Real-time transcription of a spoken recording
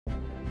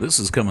This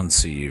is Come and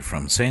See You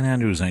from St.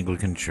 Andrew's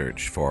Anglican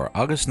Church for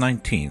August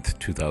 19th,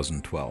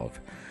 2012.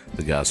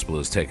 The Gospel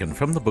is taken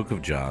from the book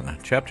of John,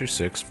 chapter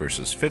 6,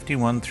 verses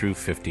 51 through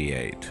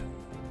 58.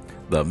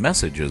 The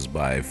message is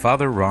by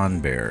Father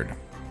Ron Baird.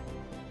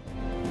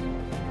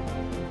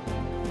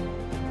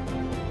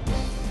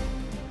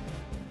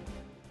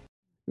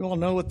 You all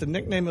know what the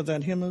nickname of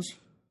that hymn is?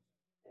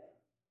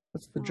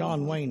 That's the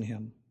John Wayne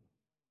hymn.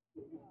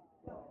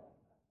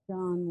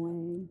 John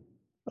Wayne.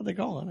 What do they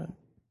call it?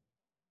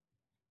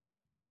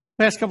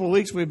 Past couple of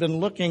weeks, we've been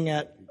looking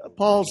at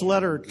Paul's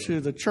letter to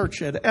the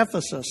church at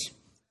Ephesus. I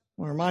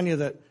want to remind you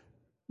that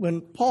when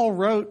Paul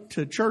wrote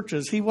to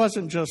churches, he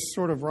wasn't just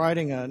sort of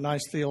writing a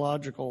nice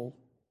theological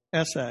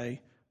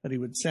essay that he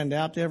would send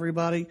out to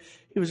everybody.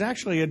 He was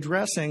actually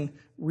addressing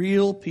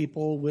real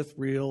people with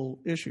real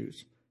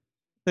issues.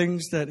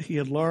 Things that he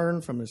had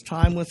learned from his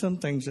time with them,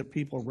 things that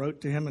people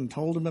wrote to him and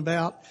told him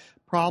about,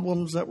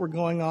 problems that were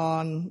going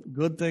on,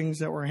 good things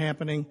that were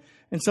happening.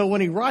 And so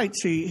when he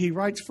writes, he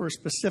writes for a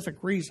specific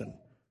reason,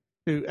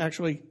 to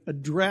actually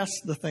address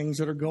the things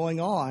that are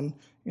going on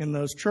in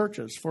those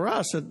churches. For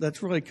us,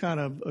 that's really kind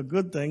of a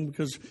good thing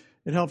because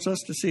it helps us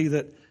to see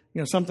that,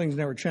 some things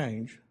never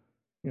change.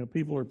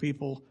 People are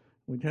people.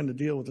 We tend to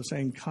deal with the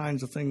same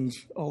kinds of things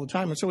all the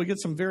time. And so we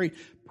get some very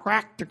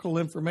practical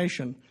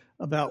information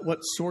about what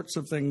sorts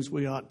of things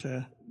we ought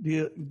to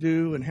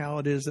do and how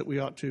it is that we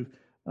ought to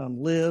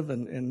live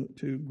and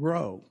to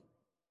grow.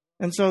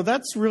 And so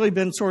that's really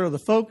been sort of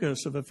the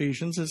focus of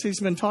Ephesians, as he's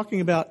been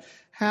talking about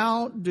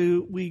how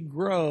do we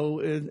grow,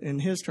 in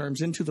his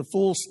terms, into the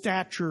full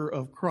stature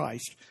of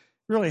Christ.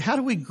 Really, how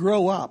do we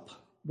grow up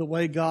the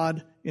way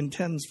God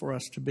intends for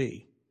us to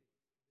be?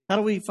 How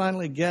do we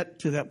finally get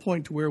to that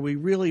point to where we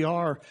really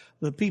are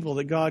the people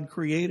that God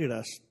created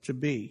us to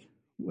be,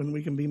 when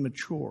we can be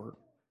mature?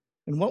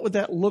 And what would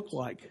that look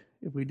like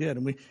if we did?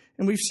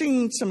 And we've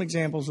seen some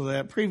examples of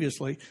that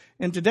previously.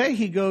 And today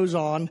he goes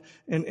on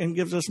and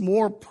gives us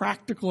more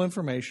practical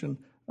information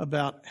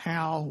about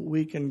how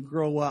we can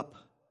grow up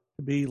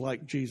to be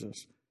like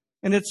Jesus.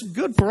 And it's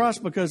good for us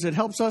because it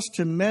helps us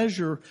to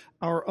measure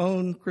our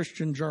own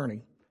Christian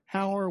journey.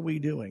 How are we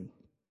doing?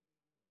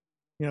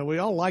 We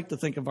all like to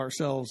think of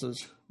ourselves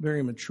as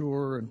very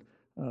mature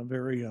and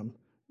very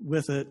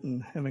with it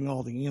and having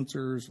all the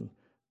answers.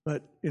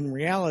 But in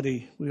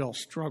reality, we all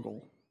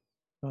struggle.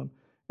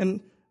 And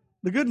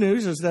the good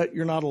news is that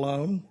you're not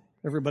alone.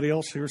 Everybody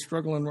else here is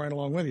struggling right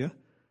along with you.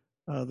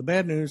 The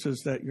bad news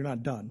is that you're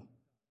not done.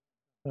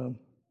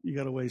 You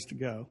got a ways to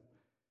go.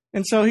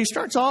 And so he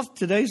starts off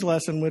today's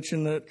lesson, which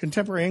in the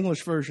Contemporary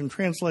English Version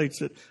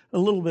translates it a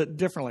little bit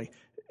differently.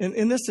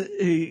 In this,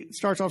 he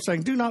starts off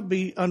saying, "Do not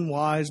be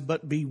unwise,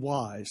 but be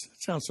wise."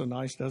 It sounds so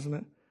nice, doesn't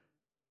it?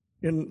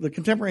 In the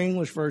Contemporary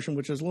English Version,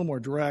 which is a little more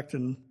direct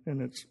in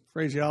its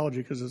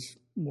phraseology because it's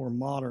more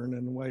modern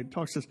in the way it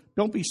talks, says,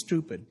 "Don't be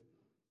stupid.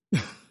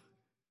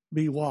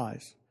 Be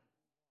wise."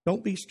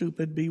 Don't be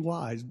stupid, be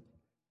wise.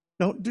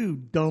 Don't do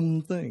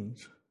dumb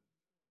things.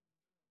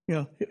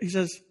 He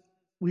says,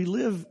 we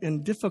live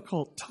in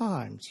difficult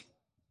times.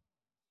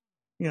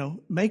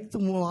 Make the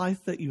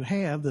life that you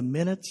have, the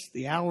minutes,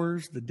 the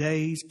hours, the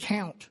days,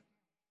 count.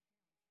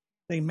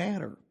 They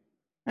matter.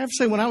 I have to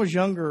say, when I was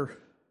younger,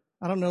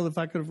 I don't know if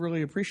I could have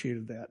really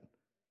appreciated that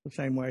the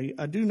same way.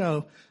 I do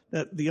know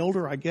that the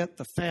older I get,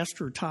 the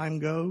faster time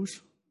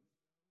goes.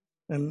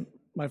 And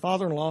my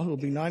father-in-law, who will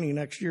be 90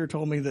 next year,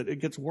 told me that it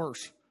gets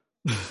worse.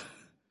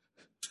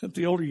 That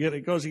the older you get,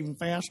 it goes even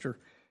faster.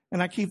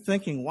 And I keep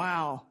thinking,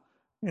 wow,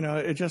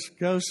 it just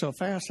goes so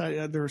fast.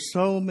 There are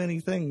so many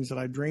things that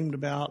I dreamed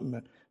about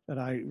and that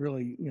I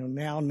really,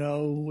 now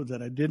know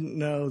that I didn't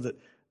know that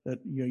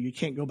you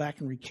can't go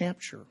back and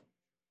recapture.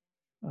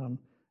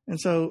 And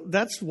so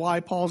that's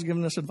why Paul's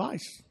giving this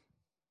advice.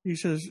 He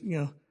says,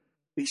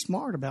 be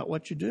smart about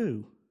what you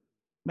do.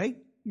 Make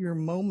your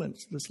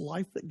moments, this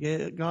life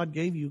that God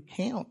gave you,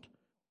 count.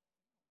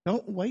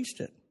 Don't waste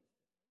it.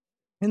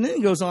 And then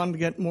he goes on to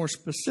get more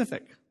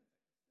specific.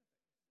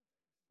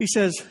 He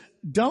says,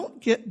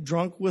 don't get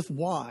drunk with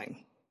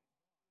wine.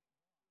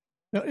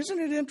 Now, isn't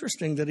it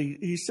interesting that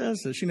he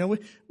says this?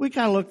 We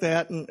kind of look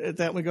at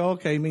that and we go,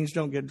 okay, it means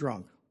don't get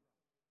drunk.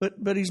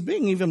 But he's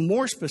being even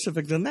more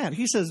specific than that.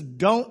 He says,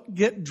 don't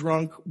get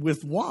drunk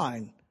with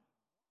wine.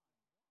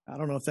 I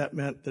don't know if that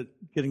meant that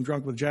getting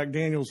drunk with Jack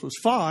Daniels was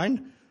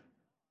fine.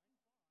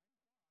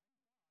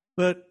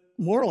 But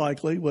more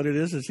likely what it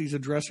is he's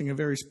addressing a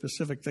very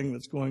specific thing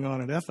that's going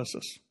on at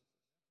Ephesus.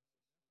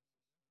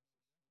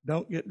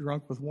 Don't get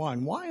drunk with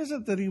wine. Why is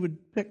it that he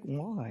would pick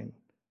wine?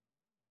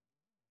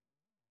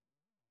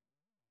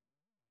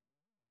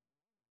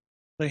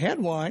 They had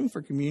wine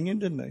for communion,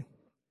 didn't they?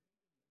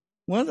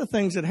 One of the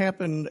things that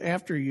happened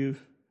after you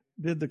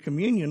did the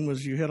communion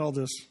was you had all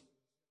this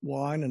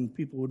wine and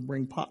people would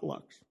bring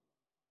potlucks.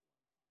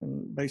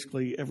 And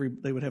basically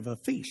they would have a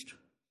feast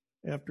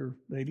after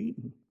they'd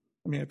eaten.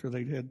 After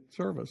they'd had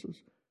services.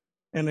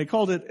 And they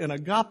called it an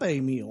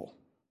agape meal.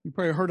 You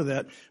probably heard of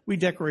that. We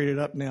decorate it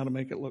up now to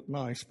make it look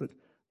nice. But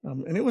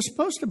and it was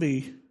supposed to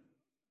be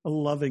a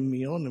loving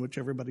meal in which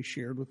everybody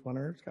shared with one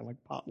another. It's kind of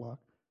like potluck.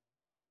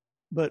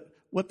 But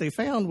what they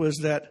found was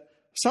that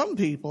some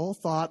people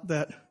thought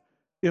that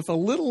if a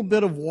little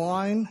bit of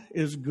wine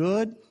is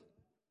good,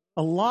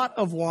 a lot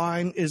of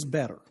wine is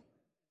better.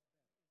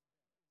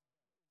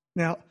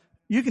 Now,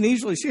 you can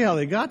easily see how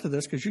they got to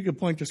this because you could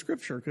point to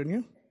Scripture, couldn't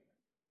you?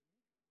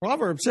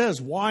 Proverbs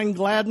says, wine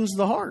gladdens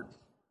the heart.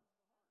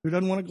 Who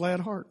doesn't want a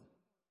glad heart?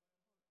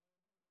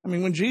 I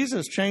mean, when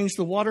Jesus changed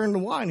the water into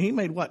wine, he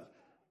made,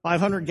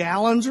 500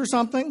 gallons or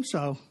something?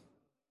 So,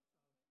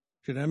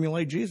 should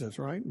emulate Jesus,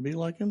 right? And be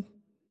like him.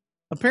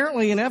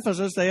 Apparently in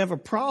Ephesus, they have a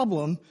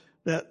problem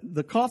that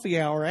the coffee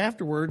hour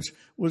afterwards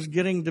was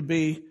getting to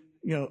be,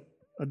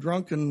 a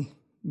drunken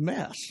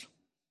mess.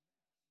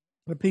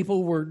 The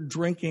people were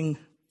drinking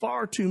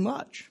far too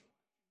much.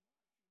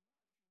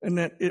 And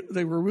that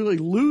they were really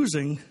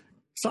losing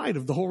sight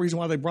of the whole reason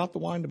why they brought the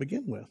wine to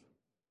begin with.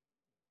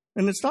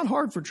 And it's not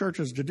hard for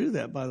churches to do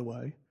that, by the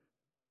way.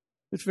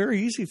 It's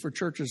very easy for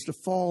churches to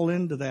fall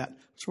into that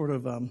sort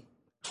of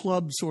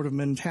club sort of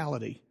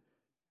mentality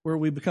where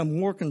we become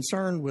more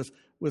concerned with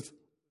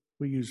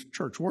we use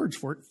church words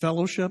for it,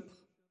 fellowship,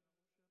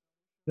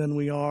 than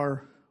we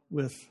are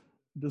with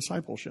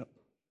discipleship,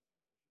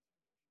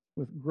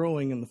 with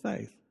growing in the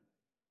faith.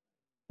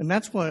 And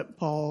that's what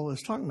Paul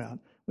is talking about.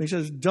 When he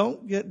says,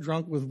 don't get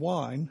drunk with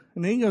wine,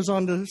 and then he goes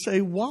on to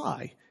say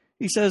why.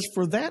 He says,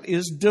 for that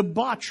is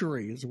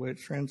debauchery, is the way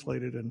it's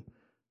translated in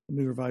the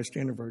New Revised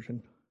Standard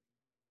Version.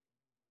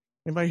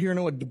 Anybody here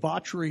know what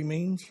debauchery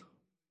means?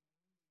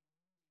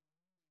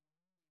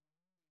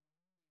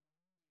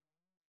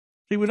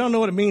 See, we don't know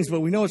what it means, but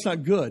we know it's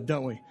not good,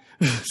 don't we?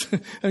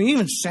 I mean, it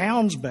even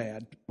sounds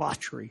bad,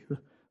 debauchery.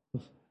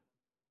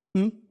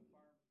 A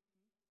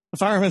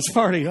fireman's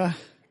party, huh?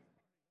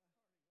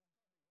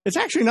 It's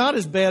actually not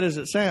as bad as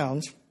it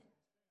sounds.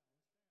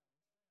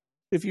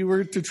 If you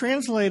were to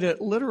translate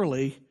it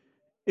literally,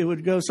 it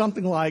would go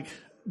something like,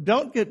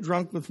 don't get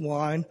drunk with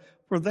wine,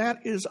 for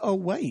that is a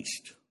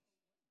waste.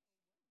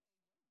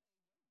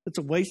 It's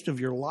a waste of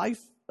your life,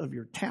 of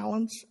your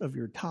talents, of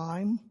your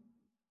time.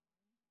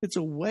 It's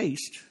a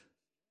waste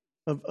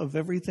of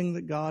everything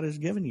that God has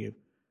given you.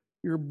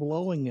 You're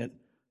blowing it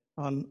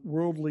on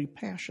worldly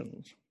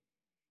passions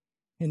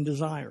and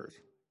desires.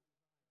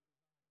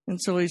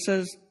 And so he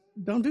says,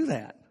 don't do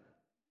that.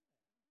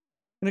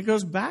 And it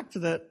goes back to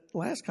that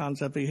last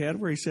concept he had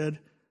where he said,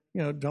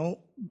 don't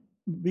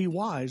be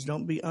wise,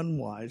 don't be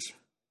unwise,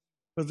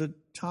 for the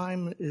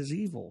time is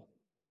evil.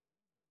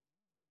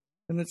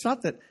 And it's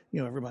not that,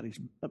 everybody's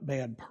a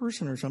bad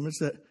person or something. It's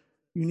that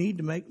you need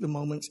to make the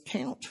moments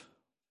count.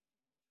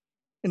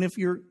 And if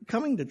you're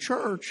coming to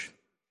church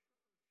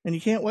and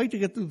you can't wait to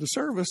get through the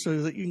service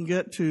so that you can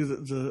get to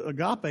the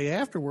agape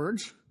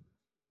afterwards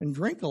and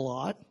drink a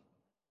lot,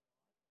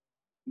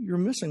 you're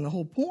missing the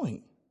whole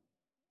point.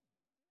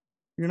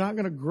 You're not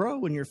going to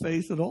grow in your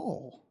faith at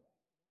all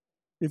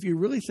if you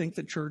really think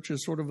that church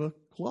is sort of a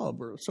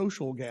club or a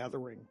social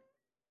gathering.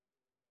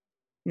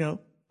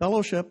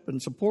 Fellowship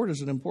and support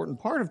is an important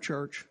part of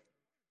church,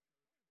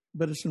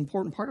 but it's an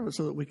important part of it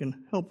so that we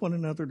can help one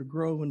another to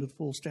grow into the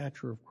full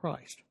stature of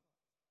Christ.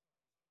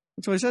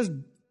 And so he says,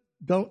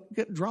 don't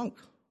get drunk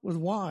with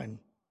wine.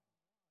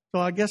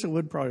 So I guess it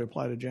would probably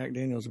apply to Jack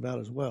Daniels about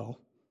as well.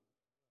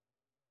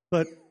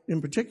 But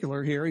in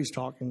particular here, he's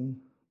talking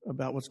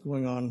about what's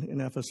going on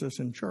in Ephesus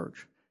in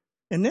church.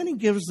 And then he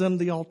gives them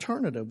the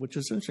alternative, which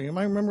is interesting.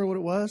 Anybody remember what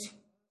it was?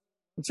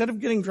 Instead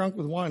of getting drunk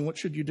with wine, what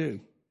should you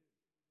do?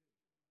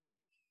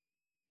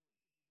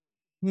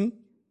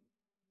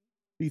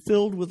 Be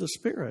filled with the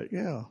Spirit,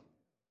 yeah.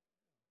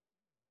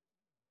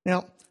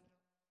 Now,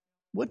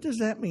 what does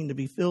that mean to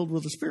be filled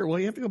with the Spirit? Well,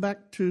 you have to go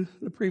back to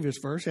the previous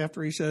verse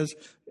after he says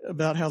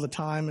about how the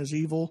time is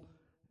evil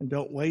and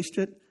don't waste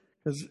it.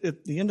 Because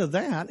at the end of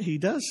that, he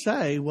does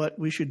say what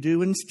we should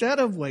do instead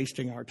of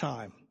wasting our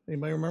time.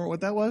 Anybody remember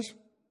what that was?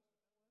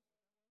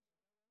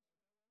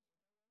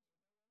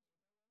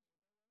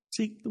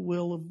 Seek the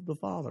will of the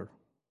Father.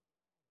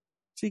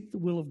 Seek the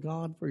will of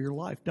God for your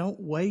life. Don't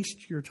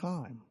waste your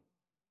time.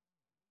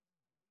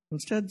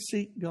 Instead,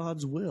 seek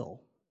God's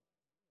will.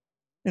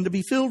 And to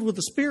be filled with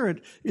the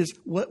Spirit is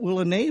what will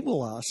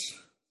enable us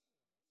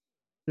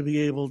to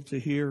be able to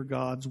hear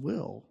God's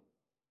will.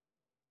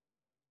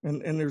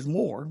 And there's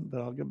more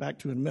that I'll get back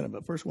to in a minute,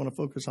 but first I want to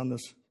focus on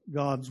this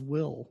God's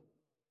will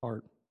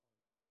part.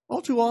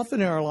 All too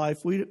often in our life,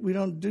 we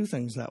don't do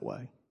things that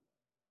way.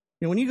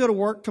 When you go to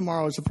work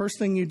tomorrow, is the first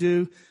thing you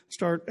do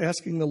start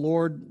asking the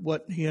Lord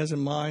what he has in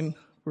mind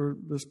for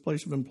this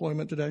place of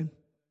employment today?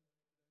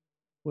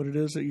 What it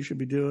is that you should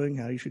be doing,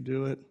 how you should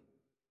do it,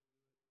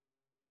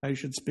 how you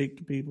should speak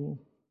to people.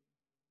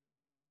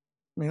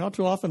 All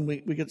too often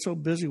we get so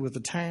busy with the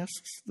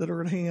tasks that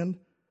are at hand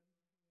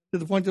to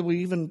the point that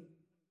we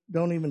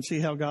don't even see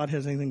how God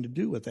has anything to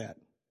do with that.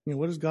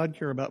 What does God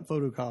care about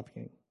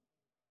photocopying?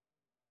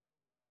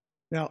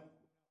 Now,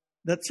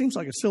 that seems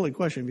like a silly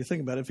question if you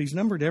think about it. If he's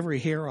numbered every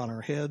hair on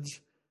our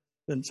heads,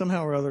 then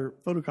somehow or other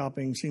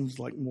photocopying seems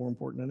like more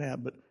important than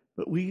that. But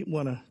we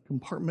want to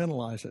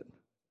compartmentalize it.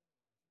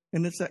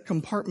 And it's that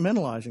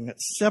compartmentalizing,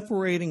 that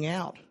separating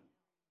out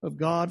of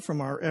God from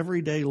our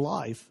everyday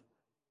life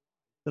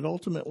that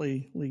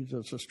ultimately leads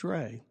us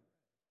astray.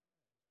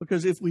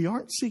 Because if we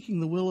aren't seeking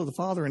the will of the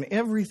Father in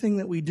everything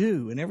that we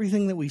do and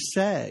everything that we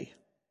say,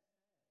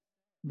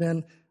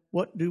 then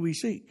what do we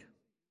seek?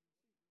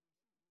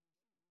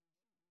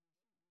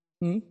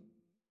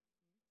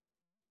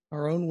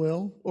 Our own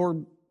will,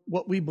 or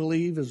what we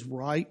believe is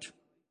right.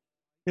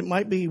 It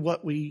might be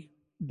what we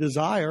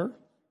desire.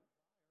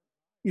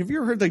 Have you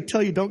ever heard they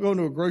tell you don't go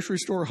into a grocery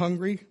store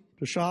hungry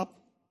to shop?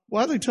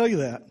 Why do they tell you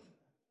that?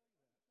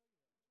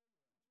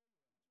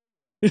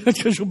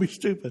 Because you'll be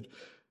stupid.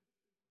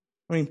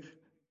 I mean,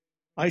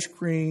 ice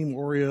cream,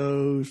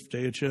 Oreos,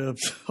 potato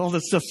chips, all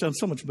that stuff sounds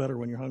so much better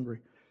when you're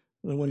hungry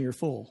than when you're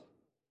full.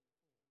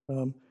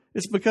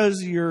 It's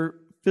because your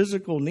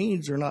physical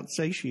needs are not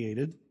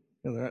satiated,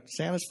 they're not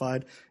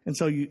satisfied, and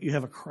so you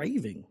have a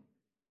craving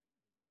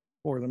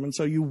for them, and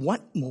so you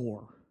want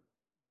more.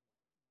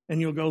 And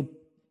you'll go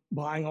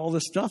buying all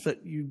this stuff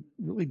that you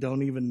really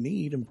don't even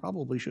need and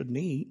probably shouldn't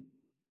eat,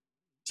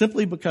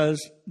 simply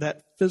because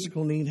that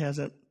physical need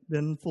hasn't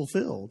been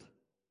fulfilled.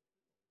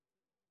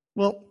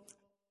 Well,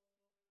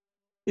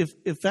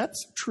 if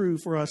that's true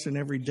for us in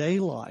everyday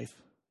life,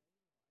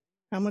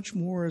 how much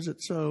more is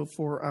it so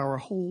for our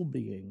whole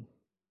being?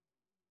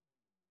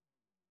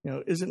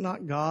 Is it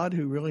not God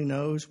who really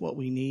knows what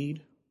we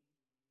need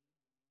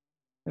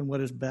and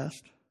what is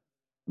best?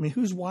 I mean,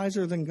 who's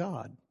wiser than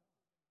God?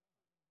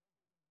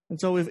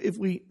 And so if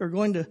we are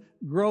going to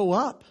grow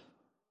up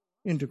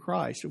into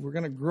Christ, if we're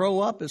going to grow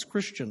up as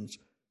Christians,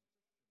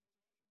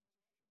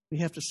 we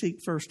have to seek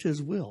first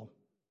His will,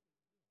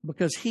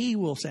 because He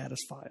will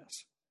satisfy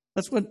us.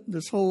 That's what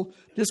this whole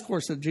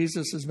discourse that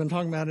Jesus has been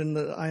talking about in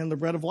the I am the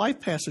bread of life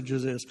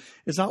passages is.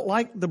 It's not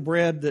like the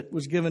bread that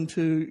was given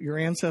to your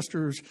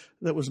ancestors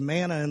that was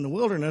manna in the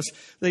wilderness.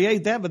 They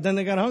ate that, but then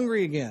they got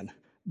hungry again.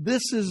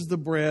 This is the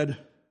bread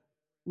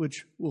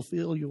which will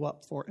fill you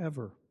up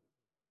forever.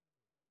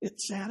 It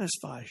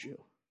satisfies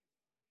you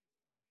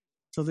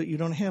so that you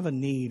don't have a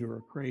need or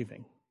a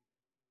craving.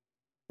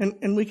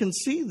 And we can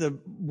see the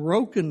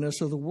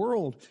brokenness of the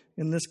world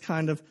in this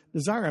kind of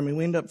desire. I mean,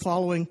 we end up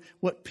following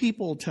what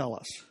people tell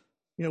us.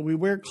 We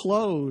wear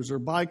clothes or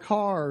buy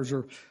cars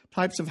or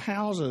types of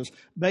houses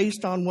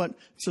based on what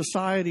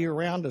society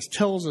around us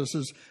tells us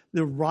is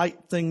the right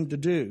thing to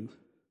do.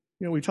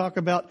 We talk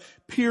about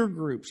peer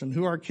groups and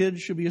who our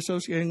kids should be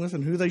associating with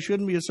and who they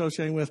shouldn't be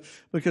associating with,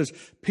 because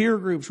peer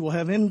groups will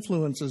have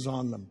influences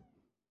on them.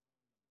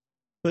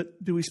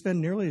 But do we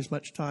spend nearly as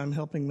much time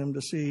helping them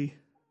to see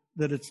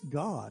that it's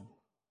God,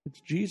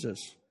 it's Jesus,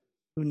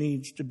 who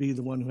needs to be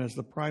the one who has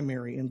the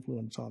primary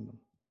influence on them?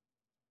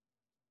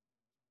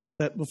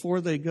 That before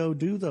they go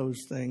do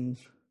those things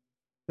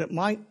that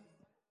might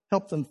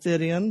help them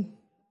fit in,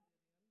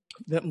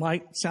 that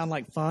might sound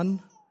like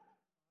fun,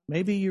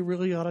 maybe you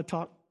really ought to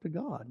talk to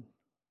God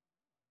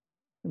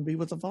and be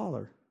with the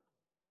Father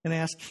and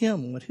ask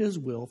Him what His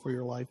will for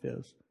your life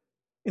is.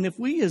 And if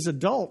we as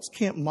adults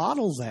can't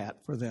model that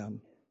for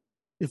them,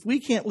 if we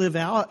can't live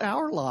out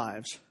our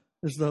lives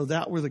as though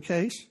that were the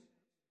case,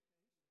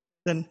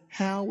 then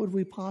how would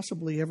we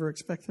possibly ever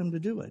expect them to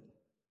do it?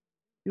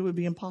 It would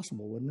be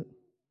impossible, wouldn't it?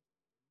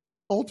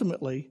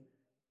 Ultimately,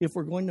 if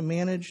we're going to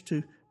manage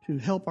to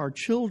help our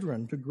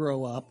children to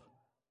grow up,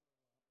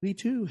 we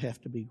too have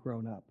to be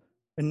grown up.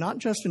 And not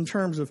just in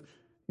terms of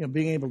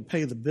being able to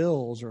pay the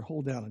bills or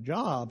hold down a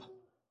job,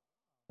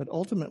 but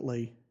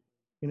ultimately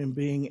in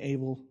being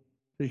able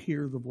to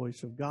hear the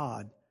voice of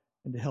God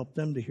and to help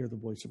them to hear the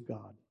voice of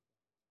God.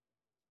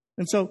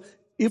 And so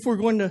if we're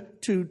going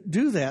to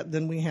do that,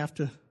 then we have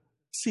to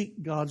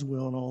seek God's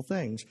will in all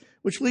things,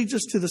 which leads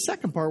us to the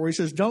second part where he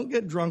says, don't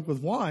get drunk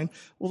with wine.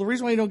 Well, the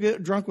reason why you don't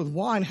get drunk with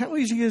wine, how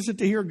easy is it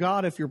to hear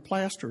God if you're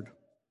plastered?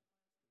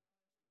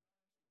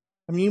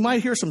 I mean, you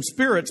might hear some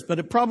spirits, but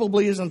it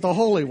probably isn't the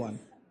Holy One.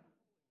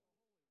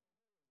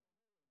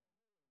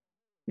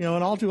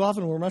 And all too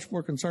often we're much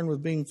more concerned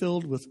with being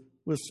filled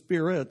with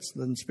spirits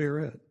than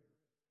spirit.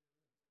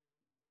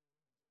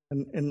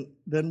 And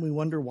then we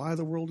wonder why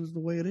the world is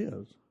the way it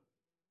is.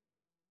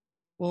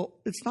 Well,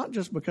 it's not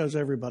just because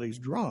everybody's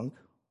drunk,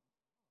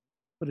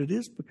 but it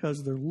is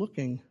because they're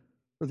looking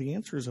for the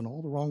answers in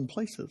all the wrong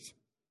places.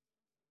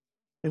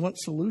 They want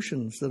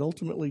solutions that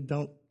ultimately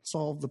don't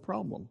solve the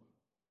problem.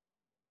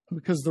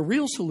 Because the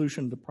real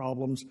solution to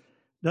problems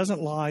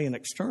doesn't lie in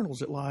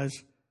externals, it lies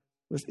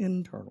with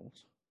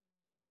internals.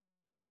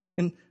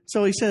 And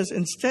so he says,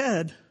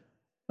 instead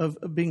of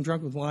being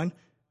drunk with wine,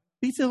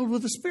 be filled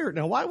with the Spirit.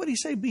 Now, why would he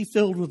say be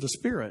filled with the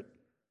Spirit?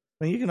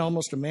 I mean, you can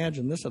almost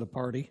imagine this at a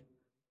party.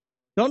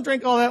 Don't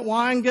drink all that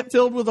wine, get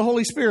filled with the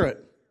Holy Spirit.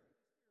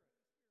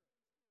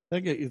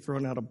 That'll get you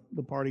thrown out of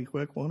the party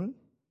quick, won't it?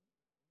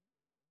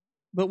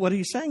 But what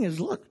he's saying is,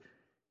 look,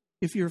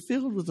 if you're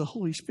filled with the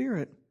Holy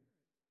Spirit,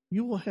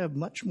 you will have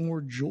much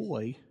more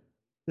joy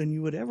than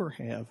you would ever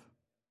have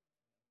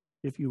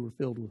if you were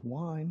filled with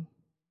wine.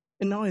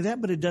 And not only that,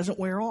 but it doesn't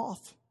wear off.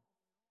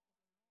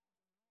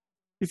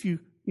 If you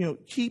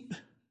keep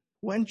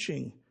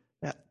quenching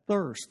that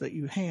thirst that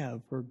you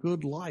have for a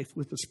good life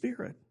with the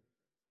Spirit,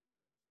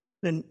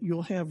 then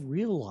you'll have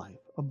real life,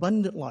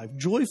 abundant life,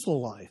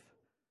 joyful life.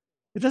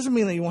 It doesn't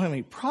mean that you won't have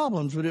any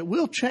problems, but it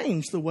will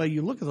change the way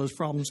you look at those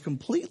problems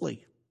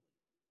completely.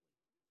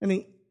 And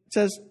he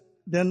says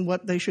then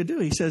what they should do.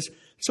 He says,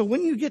 so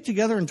when you get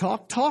together and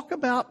talk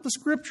about the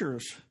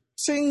scriptures,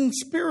 sing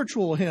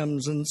spiritual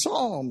hymns and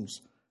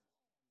psalms,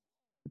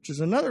 which is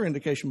another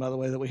indication, by the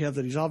way, that we have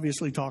that he's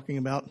obviously talking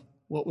about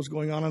what was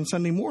going on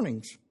Sunday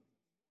mornings.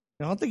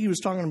 Now, I don't think he was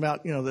talking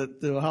about,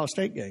 the Ohio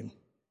State game.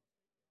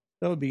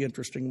 That would be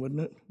interesting,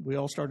 wouldn't it? We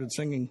all started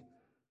singing,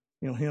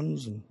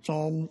 hymns and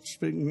psalms,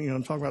 speaking,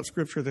 and talking about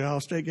scripture at the Ohio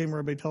State game, where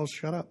everybody tells us to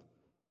shut up.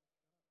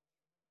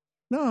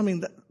 No,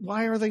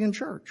 why are they in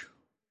church?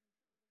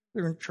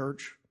 They're in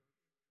church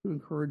to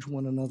encourage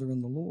one another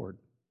in the Lord.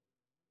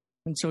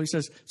 And so he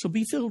says, so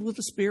be filled with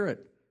the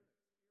Spirit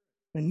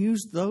and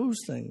use those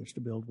things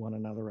to build one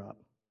another up.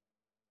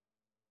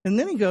 And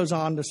then he goes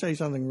on to say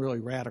something really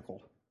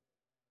radical.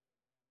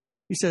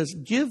 He says,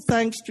 give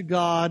thanks to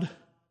God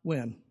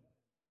when?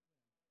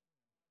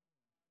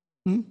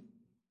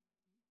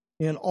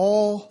 In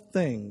all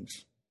things.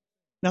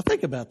 Now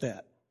think about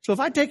that. So if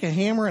I take a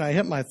hammer and I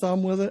hit my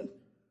thumb with it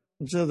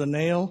instead of the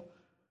nail,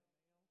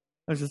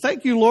 I say,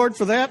 thank you, Lord,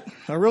 for that.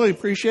 I really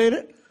appreciate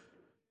it.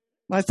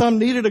 My thumb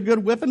needed a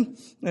good whipping.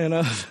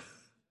 And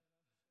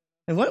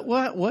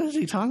what is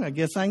he talking about?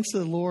 Give thanks to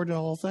the Lord in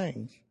all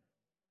things.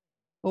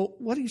 Well,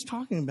 what he's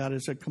talking about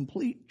is a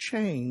complete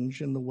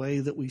change in the way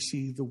that we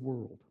see the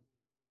world.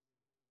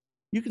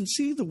 You can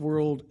see the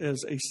world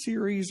as a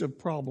series of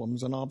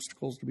problems and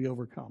obstacles to be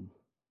overcome.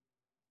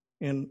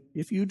 And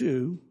if you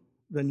do,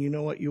 then you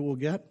know what you will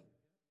get?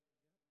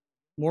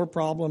 More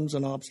problems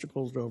and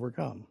obstacles to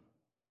overcome.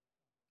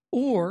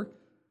 Or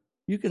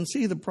you can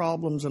see the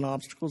problems and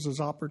obstacles as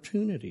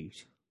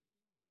opportunities.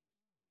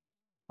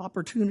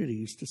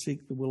 Opportunities to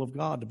seek the will of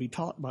God, to be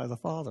taught by the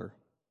Father,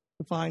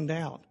 to find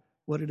out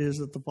what it is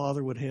that the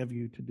Father would have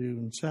you to do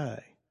and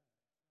say.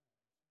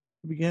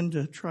 To begin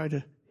to try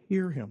to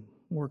hear him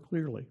more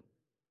clearly.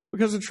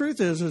 Because the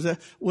truth is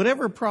that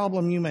whatever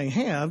problem you may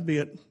have, be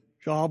it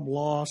job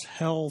loss,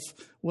 health,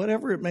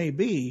 whatever it may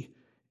be,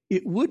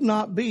 it would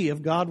not be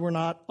if God were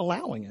not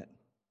allowing it.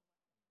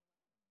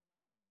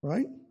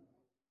 Right?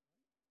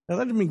 Now,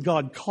 that doesn't mean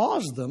God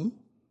caused them.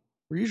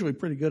 We're usually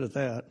pretty good at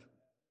that.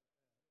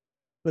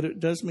 But it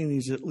does mean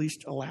he's at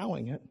least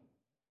allowing it.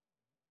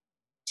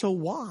 So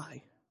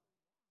why?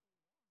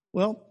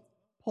 Well,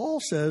 Paul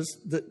says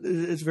that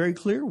it's very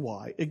clear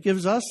why. It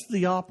gives us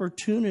the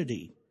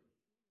opportunity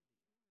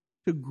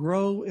to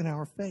grow in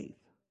our faith,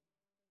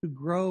 to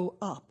grow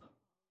up.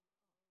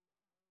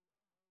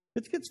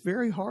 It gets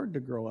very hard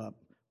to grow up.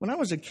 When I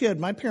was a kid,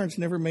 my parents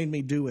never made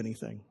me do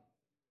anything.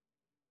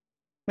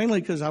 Mainly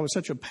because I was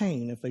such a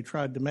pain. If they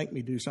tried to make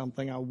me do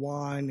something, I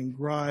whined and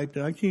griped.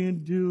 I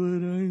can't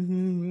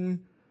do it.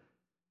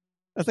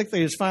 I think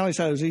they just finally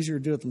decided it was easier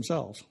to do it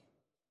themselves.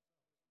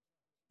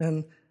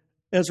 And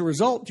as a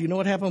result, do you know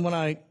what happened when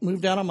I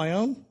moved out on my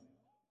own?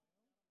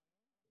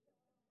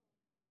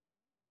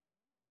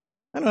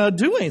 I don't know how to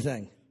do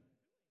anything.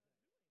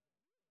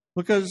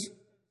 Because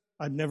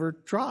I'd never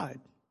tried.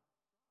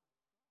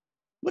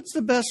 What's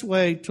the best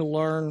way to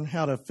learn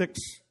how to fix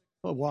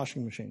a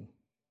washing machine?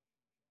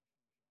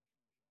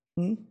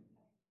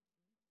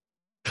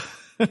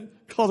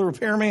 Call the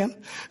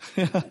repairman.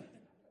 Go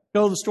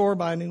to the store,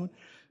 buy a new one.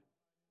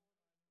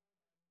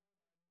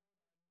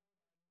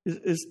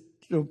 Is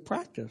to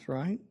practice,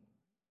 right?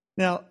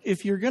 Now,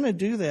 if you're going to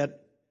do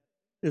that,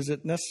 is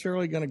it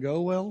necessarily going to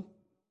go well?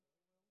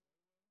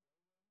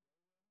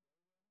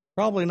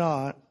 Probably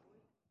not,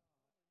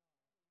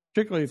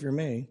 particularly if you're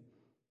me.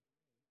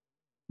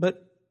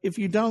 But if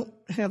you don't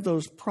have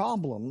those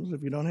problems,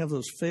 if you don't have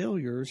those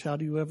failures, how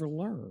do you ever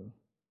learn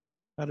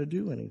how to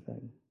do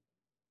anything?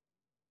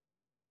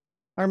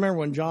 I remember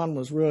when John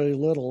was really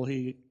little,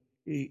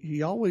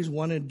 he always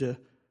wanted to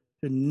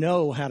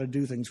know how to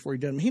do things before he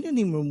did them. He didn't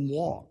even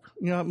walk.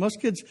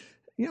 Most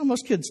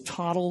kids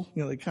toddle.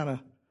 They kind of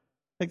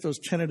take those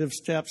tentative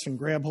steps and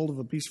grab hold of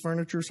a piece of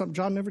furniture or something.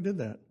 John never did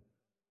that.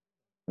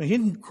 He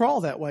didn't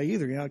crawl that way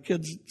either.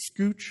 Kids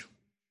scooch.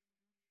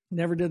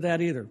 Never did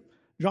that either.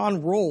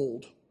 John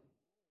rolled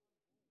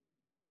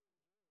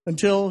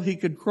until he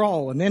could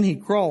crawl, and then he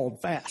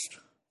crawled fast.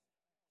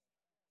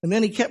 And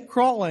then he kept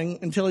crawling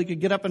until he could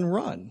get up and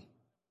run.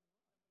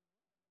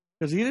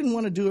 Because he didn't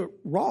want to do it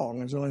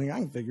wrong, is the only thing I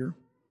can figure.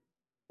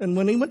 And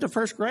when he went to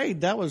first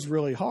grade, that was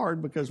really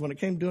hard, because when it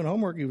came to doing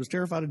homework, he was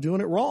terrified of doing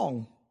it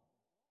wrong.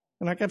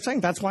 And I kept saying,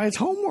 that's why it's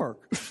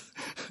homework.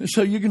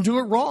 So you can do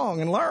it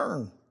wrong and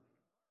learn.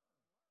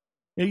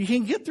 You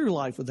can't get through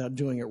life without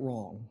doing it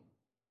wrong.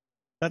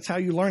 That's how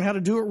you learn how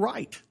to do it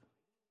right.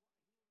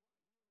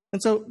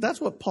 And so that's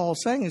what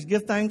Paul's saying, is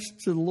give thanks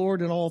to the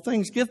Lord in all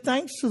things. Give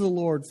thanks to the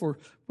Lord for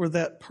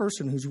that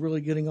person who's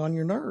really getting on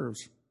your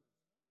nerves.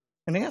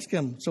 And ask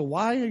him, so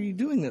why are you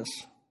doing this?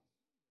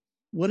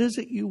 What is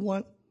it you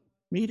want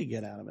me to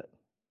get out of it?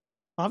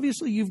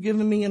 Obviously, you've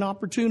given me an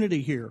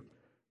opportunity here.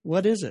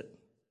 What is it?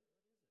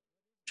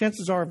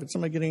 Chances are, if it's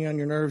somebody getting on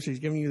your nerves, he's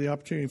giving you the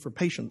opportunity for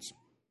patience.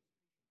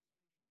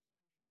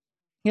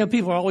 You know,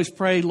 people always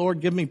pray, Lord,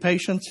 give me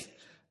patience.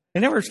 They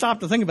never stop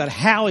to think about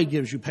how he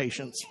gives you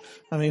patience.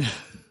 I mean,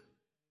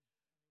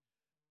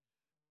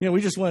 you know,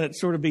 we just want it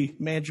sort of be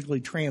magically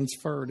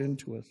transferred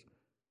into us.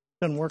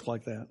 It doesn't work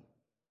like that.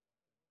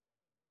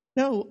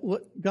 No,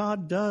 what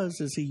God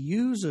does is he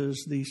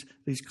uses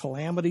these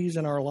calamities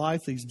in our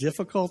life, these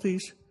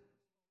difficulties,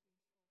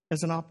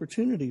 as an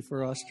opportunity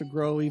for us to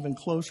grow even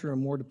closer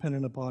and more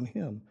dependent upon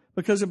him.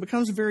 Because it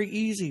becomes very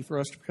easy for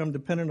us to become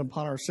dependent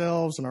upon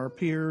ourselves and our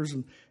peers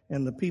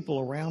and the people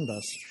around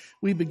us.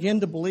 We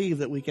begin to believe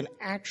that we can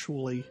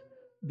actually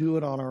do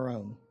it on our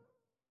own.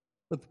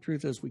 But the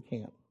truth is we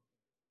can't.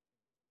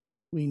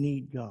 We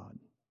need God.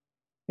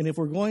 And if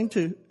we're going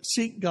to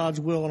seek God's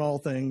will in all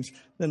things,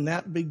 then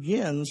that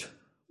begins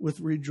with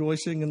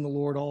rejoicing in the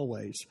Lord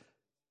always,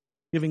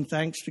 giving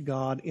thanks to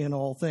God in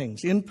all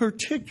things, in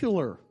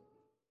particular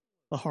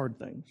the hard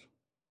things,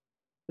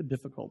 the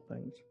difficult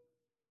things.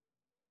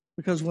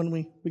 Because when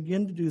we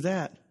begin to do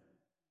that,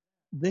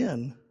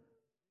 then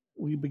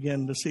we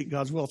begin to seek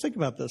God's will. Think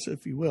about this,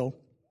 if you will.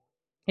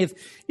 If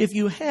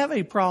you have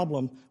a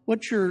problem,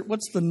 what's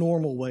the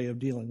normal way of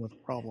dealing with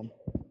a problem?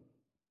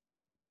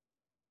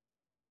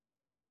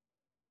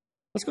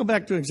 Let's go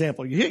back to an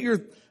example. You hit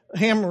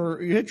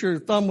your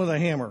thumb with a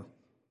hammer.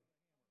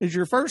 Is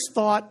your first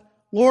thought,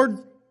 Lord,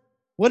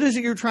 what is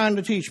it you're trying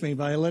to teach me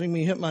by letting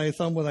me hit my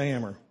thumb with a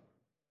hammer?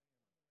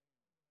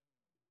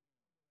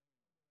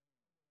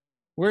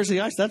 Where's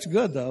the ice? That's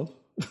good, though.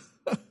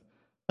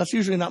 That's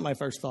usually not my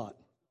first thought.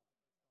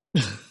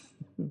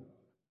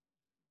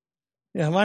 Yeah, my